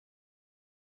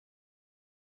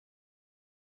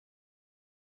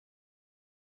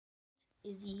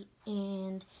Izzy,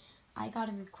 and I got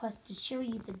a request to show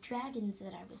you the dragons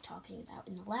that I was talking about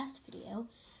in the last video.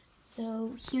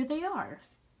 So here they are.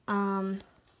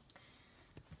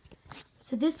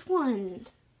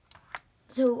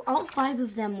 So all 5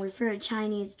 of them were for a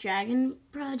Chinese dragon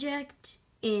project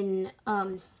in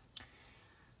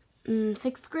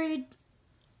 6th grade.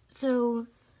 So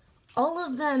all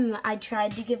of them, I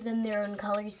tried to give them their own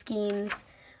color schemes.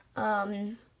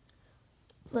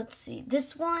 Let's see.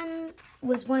 This one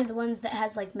was one of the ones that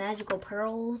has like magical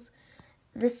pearls.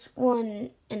 This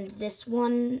one and this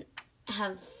one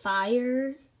have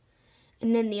fire.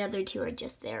 And then the other 2 are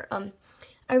just there.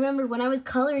 I remember when I was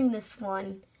coloring this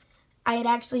one, I had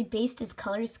actually based his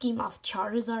color scheme off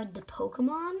Charizard the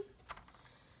Pokemon.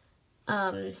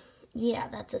 Yeah,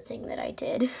 that's a thing that I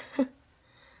did.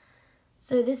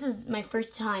 So this is my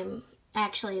first time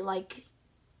actually like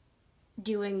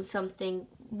doing something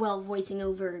while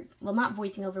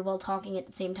while talking at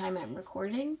the same time I'm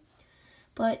recording.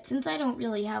 But since I don't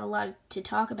really have a lot to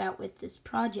talk about with this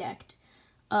project,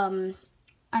 I'm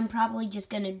probably just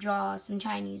going to draw some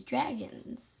Chinese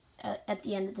dragons at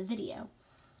the end of the video.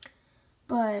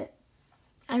 But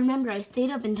I remember I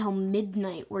stayed up until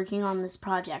midnight working on this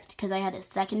project because I had a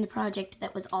second project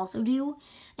that was also due,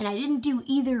 and I didn't do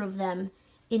either of them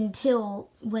until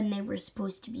when they were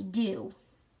supposed to be due.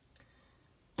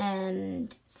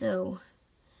 And so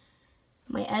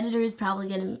my editor is probably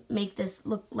going to make this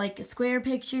look like a square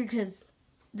picture because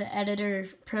the editor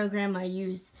program I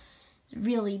use is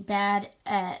really bad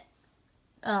at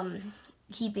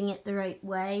keeping it the right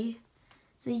way.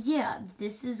 So yeah,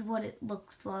 this is what it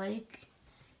looks like.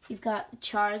 You've got the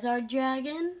Charizard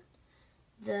dragon,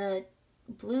 the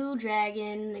blue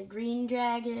dragon, the green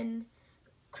dragon,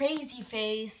 Crazy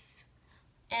Face,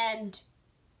 and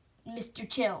Mr.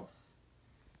 Chill.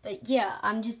 But yeah,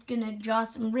 I'm just gonna draw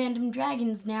some random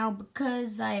dragons now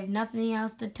because I have nothing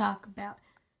else to talk about.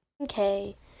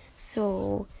 Okay,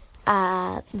 so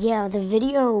yeah, the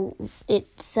video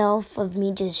itself of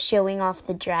me just showing off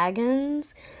the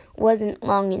dragons wasn't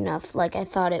long enough like I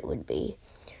thought it would be.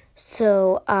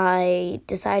 So I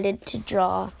decided to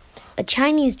draw a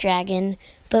Chinese dragon,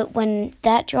 but when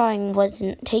that drawing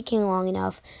wasn't taking long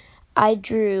enough, I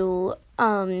drew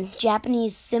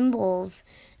Japanese symbols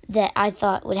that I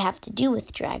thought would have to do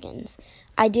with dragons.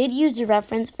 I did use a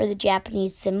reference for the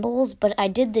Japanese symbols, but I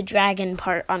did the dragon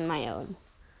part on my own.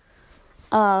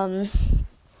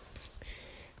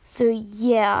 So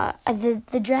yeah,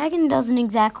 the dragon doesn't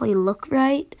exactly look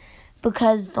right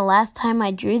because the last time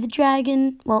I drew the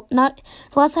dragon, the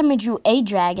last time I drew a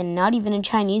dragon, not even a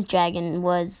Chinese dragon,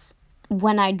 was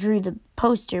when I drew the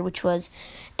poster, which was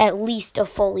at least a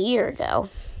full year ago.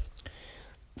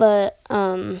 But,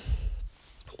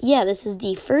 yeah, this is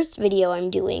the first video I'm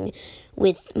doing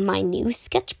with my new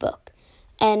sketchbook.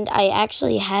 And I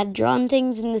actually had drawn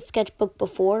things in the sketchbook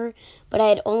before, but I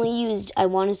had only used, I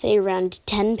want to say, around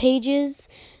 10 pages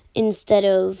instead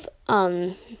of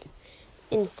my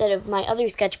other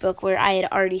sketchbook where I had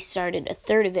already started a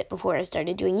third of it before I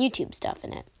started doing YouTube stuff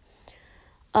in it.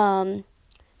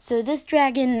 So this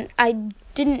dragon, I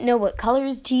didn't know what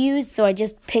colors to use, so I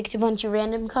just picked a bunch of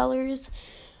random colors.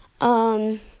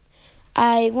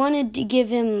 I wanted to give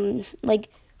him, like,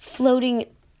 floating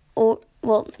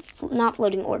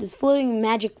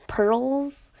magic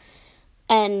pearls,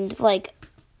 and, like,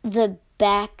 the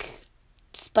back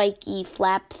spiky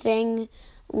flap thing,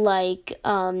 like,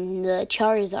 the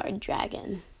Charizard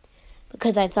dragon,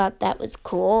 because I thought that was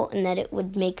cool, and that it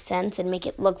would make sense and make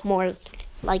it look more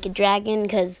like a dragon,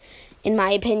 because, in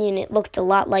my opinion, it looked a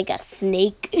lot like a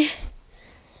snake.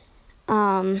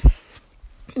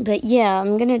 But yeah,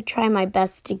 I'm going to try my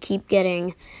best to keep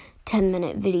getting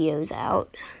 10-minute videos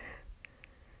out.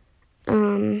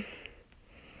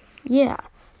 Yeah.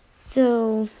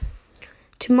 So,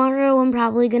 tomorrow I'm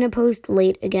probably going to post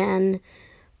late again,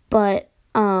 but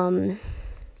on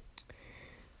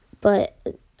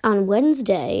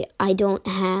Wednesday, I don't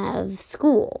have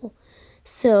school.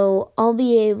 So,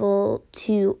 hopefully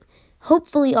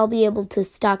I'll be able to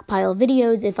stockpile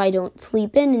videos if I don't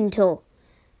sleep in until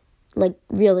like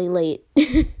really late,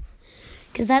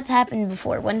 because that's happened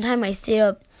before. One time I stayed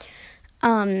up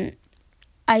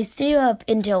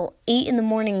until 8 in the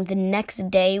morning the next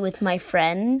day with my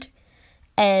friend,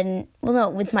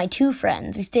 with my 2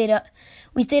 friends. We stayed up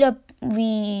until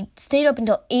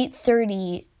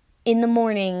 8:30 in the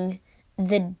morning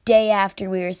the day after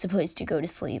we were supposed to go to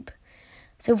sleep.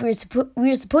 So if we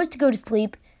were supposed to go to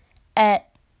sleep at,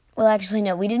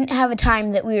 we didn't have a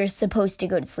time that we were supposed to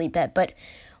go to sleep at, but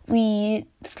we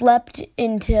slept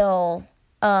until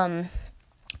 2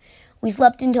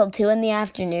 in the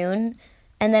afternoon,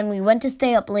 And then we went to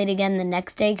stay up late again the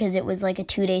next day because it was like a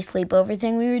 2-day sleepover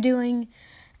thing we were doing.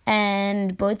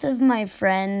 And both of my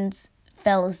friends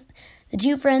the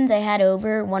 2 friends I had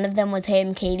over, one of them was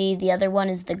Ham Katie, the other one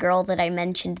is the girl that I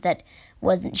mentioned that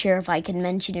wasn't sure if I could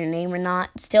mention her name or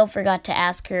not. Still forgot to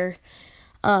ask her.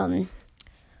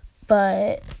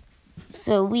 But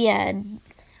so we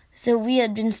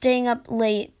had been staying up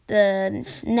late the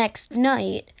next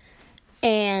night,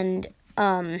 and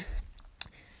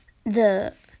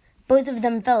both of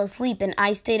them fell asleep, and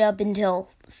I stayed up until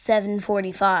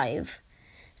 7:45.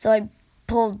 So I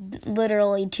pulled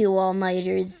literally 2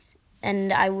 all-nighters,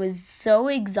 and I was so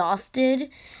exhausted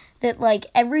that, like,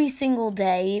 every single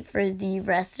day for the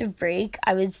rest of break,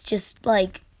 I was just,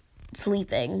 like,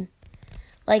 sleeping.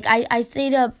 Like, I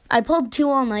stayed up, I pulled 2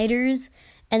 all-nighters,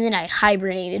 and then I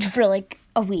hibernated for, like,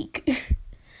 a week.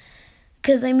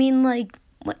 Because, I mean, like,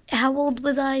 how old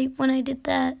was I when I did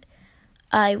that?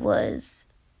 I was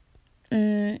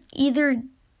either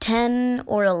 10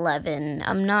 or 11.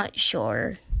 I'm not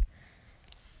sure.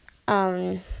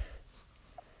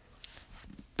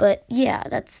 But yeah,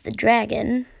 that's the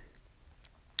dragon.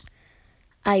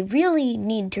 I really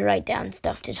need to write down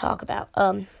stuff to talk about.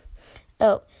 I'm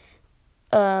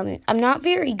not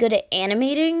very good at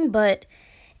animating, but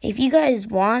if you guys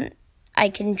want, I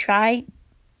can try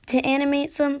to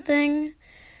animate something.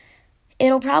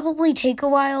 It'll probably take a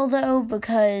while, though,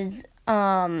 because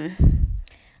I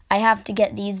have to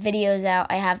get these videos out.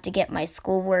 I have to get my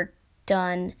schoolwork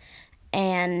done,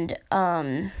 and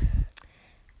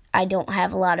I don't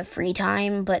have a lot of free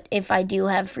time, but if I do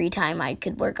have free time, I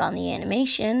could work on the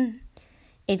animation,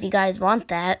 if you guys want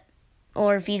that,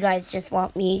 or if you guys just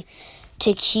want me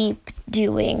to keep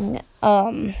doing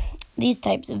these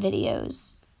types of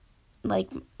videos, like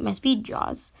my speed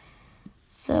draws.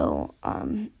 So,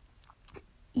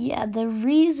 yeah, the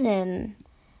reason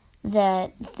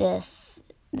that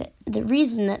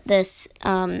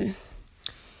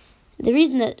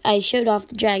I showed off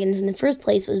the dragons in the first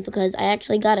place was because I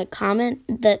actually got a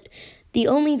comment that the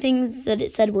only things that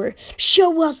it said were,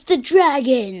 "Show us the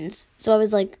dragons!" So I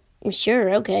was like,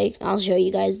 sure, okay, I'll show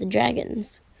you guys the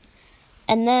dragons.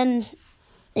 And then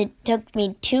it took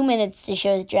me 2 minutes to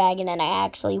show the dragon, and I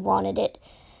actually wanted it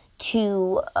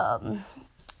to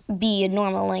be a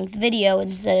normal length video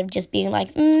instead of just being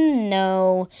like,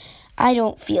 no, I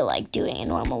don't feel like doing a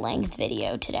normal length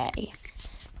video today.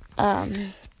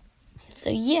 So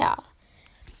yeah,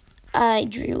 I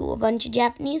drew a bunch of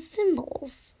Japanese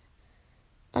symbols.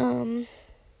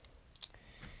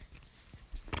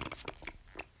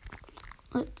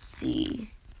 Let's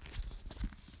see.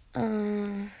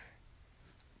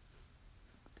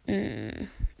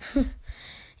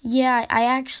 Yeah, I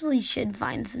actually should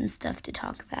find some stuff to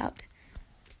talk about.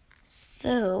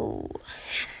 So,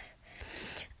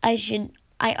 I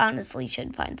honestly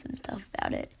should find some stuff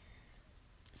about it.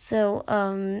 So,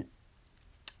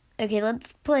 okay,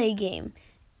 let's play a game.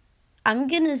 I'm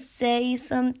gonna say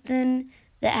something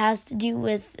that has to do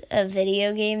with a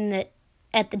video game that,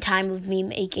 at the time of me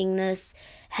making this,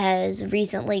 has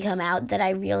recently come out that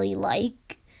I really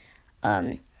like.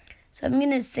 So I'm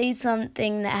gonna say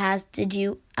something that has to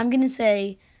do, I'm gonna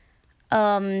say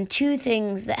 2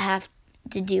 things that have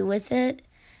to do with it.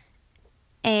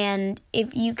 And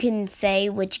if you can say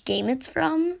which game it's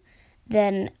from,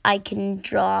 then I can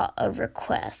draw a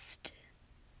request.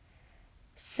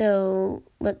 So,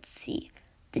 let's see.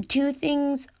 The 2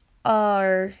 things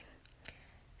are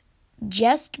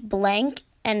Just Blank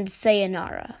and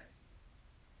Sayonara.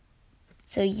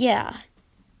 So, yeah,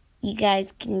 you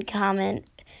guys can comment.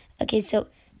 Okay, so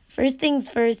first things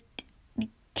first,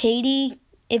 Katie,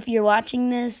 if you're watching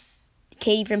this,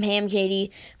 Katie from Ham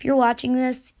Katie, if you're watching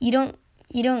this, you don't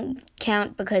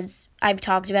count because I've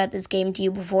talked about this game to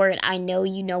you before and I know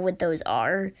you know what those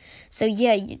are. So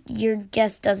yeah, your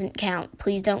guess doesn't count.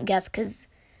 Please don't guess because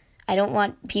I don't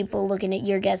want people looking at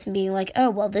your guess and being like, oh,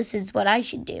 well, this is what I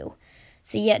should do.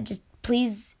 So yeah, just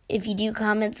please, if you do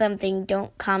comment something,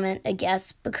 don't comment a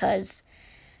guess because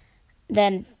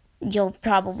then you'll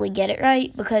probably get it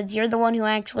right because you're the one who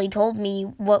actually told me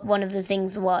what one of the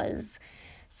things was.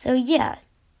 So yeah.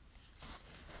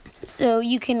 So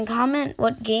you can comment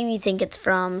what game you think it's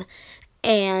from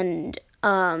and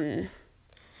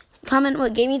comment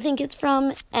what game you think it's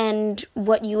from and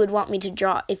what you would want me to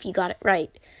draw if you got it right.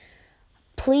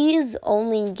 Please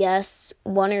only guess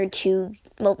 1 or 2,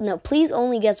 well, no, please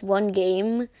only guess 1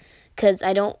 game because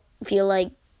I don't feel like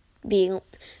being,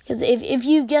 because if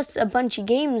you guess a bunch of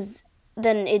games,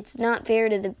 then it's not fair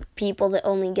to the people that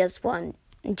only guess 1.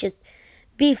 Just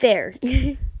be fair.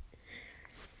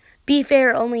 Be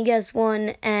fair, only guess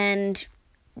 1, and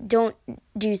don't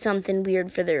do something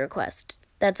weird for the request.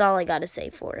 That's all I gotta say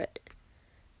for it.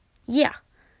 Yeah.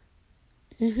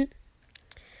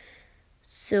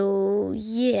 So,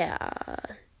 yeah.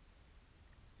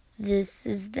 This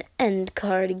is the end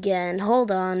card again.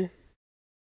 Hold on.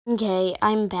 Okay,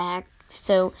 I'm back.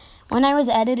 So, when I was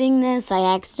editing this, I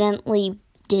accidentally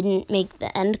didn't make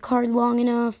the end card long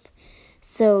enough.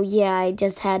 So, yeah, I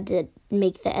just had to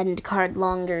make the end card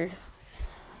longer.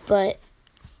 But,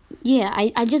 yeah,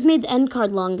 I just made the end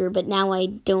card longer, but now I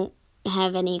don't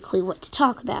have any clue what to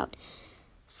talk about.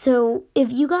 So,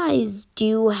 if you guys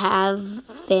do have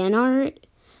fan art,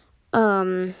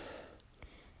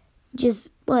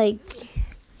 just, like,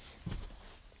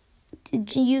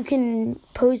 you can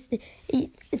post,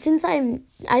 since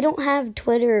I don't have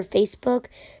Twitter or Facebook,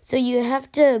 so you have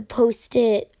to post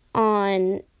it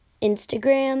on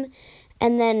Instagram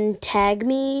and then tag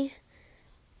me.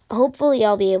 Hopefully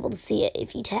I'll be able to see it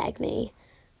if you tag me.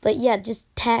 But yeah,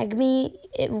 just tag me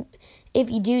if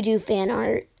you do fan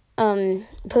art.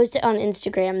 Post it on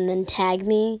Instagram and then tag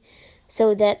me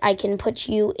so that I can put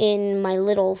you in my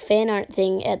little fan art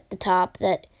thing at the top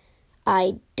that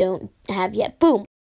I don't have yet. Boom!